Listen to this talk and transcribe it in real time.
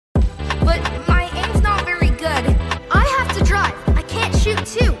but my aim's not very good. I have to drive. I can't shoot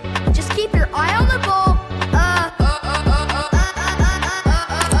too. Just keep your eye on the ball.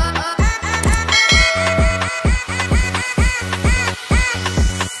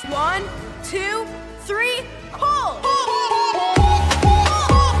 One, two, three, pull!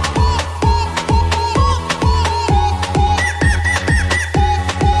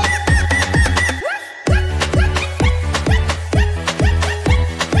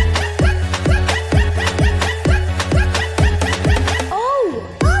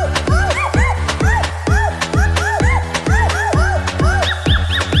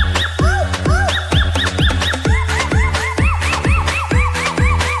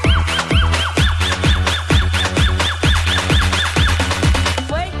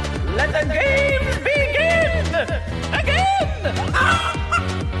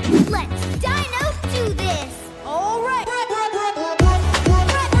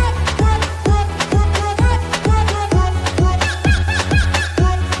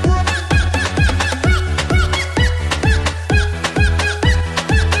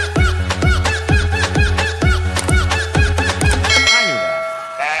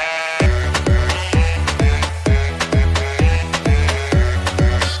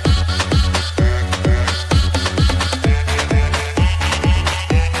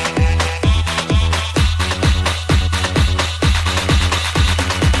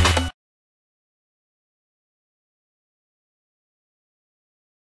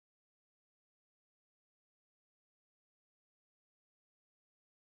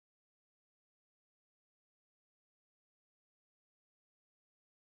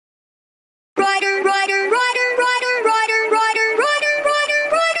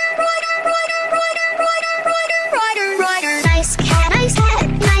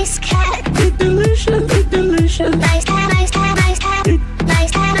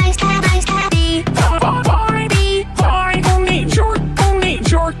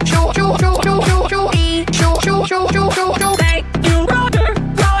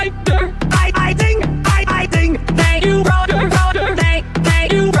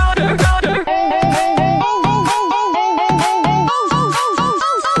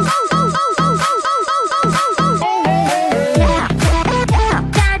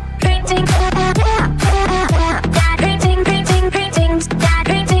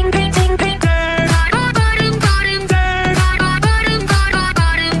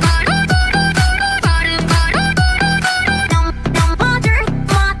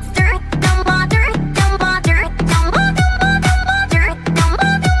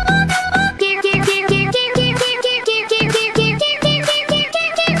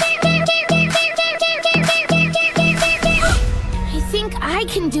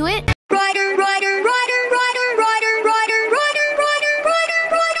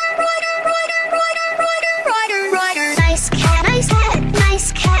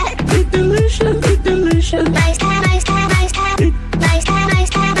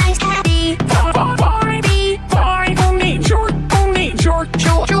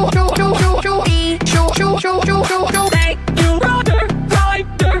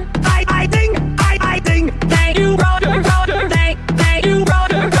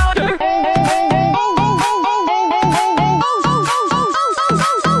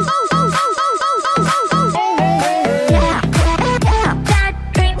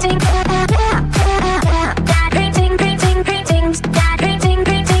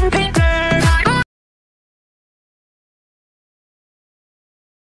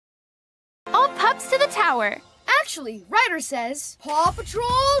 All pups to the tower. Actually, Ryder says, Paw Patrol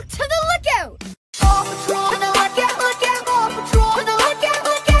to the lookout! Paw Patrol to the lookout, lookout! Paw Patrol to the lookout,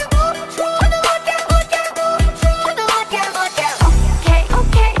 lookout! Paw Patrol to the lookout, lookout! Paw Patrol to the lookout, lookout! Okay,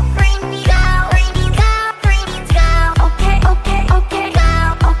 okay, green beans go, green beans go, green beans go. Okay, okay, okay, go.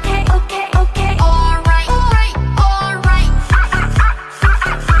 Okay, okay, okay. Alright, alright, alright.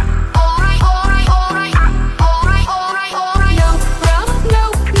 Alright, alright, alright. Alright, alright, alright. No problem, no,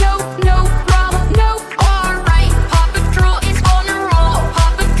 no, no problem, no. Alright, Paw Patrol is on a roll. Paw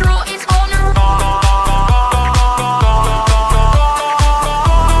Patrol is on a roll.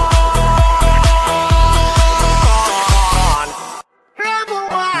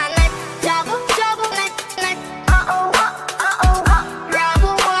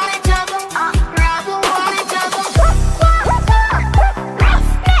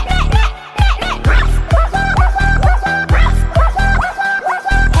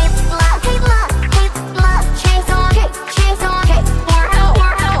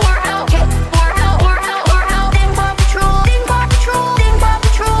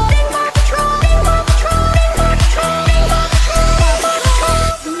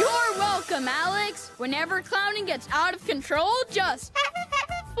 Whenever clowning gets out of control, just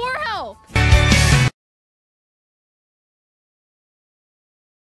for help.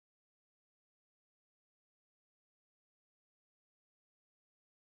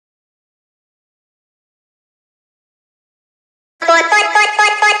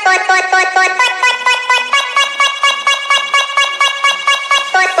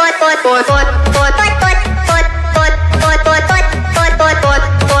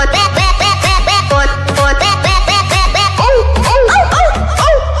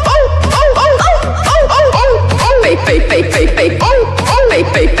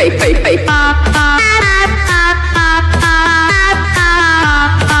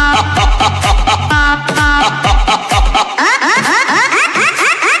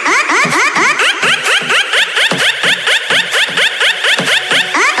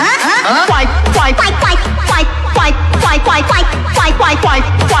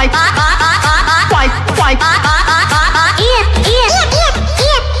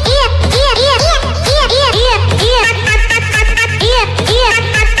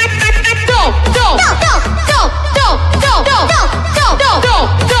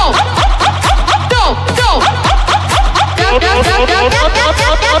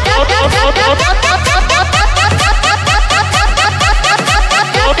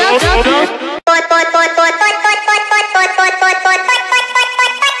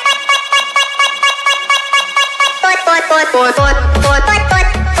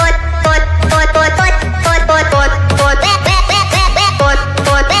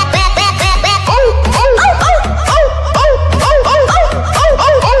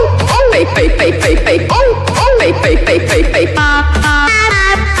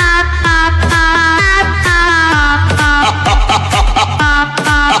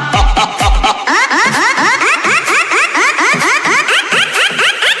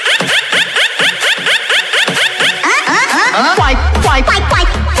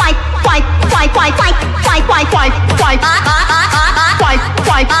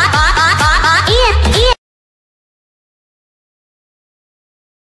 Quite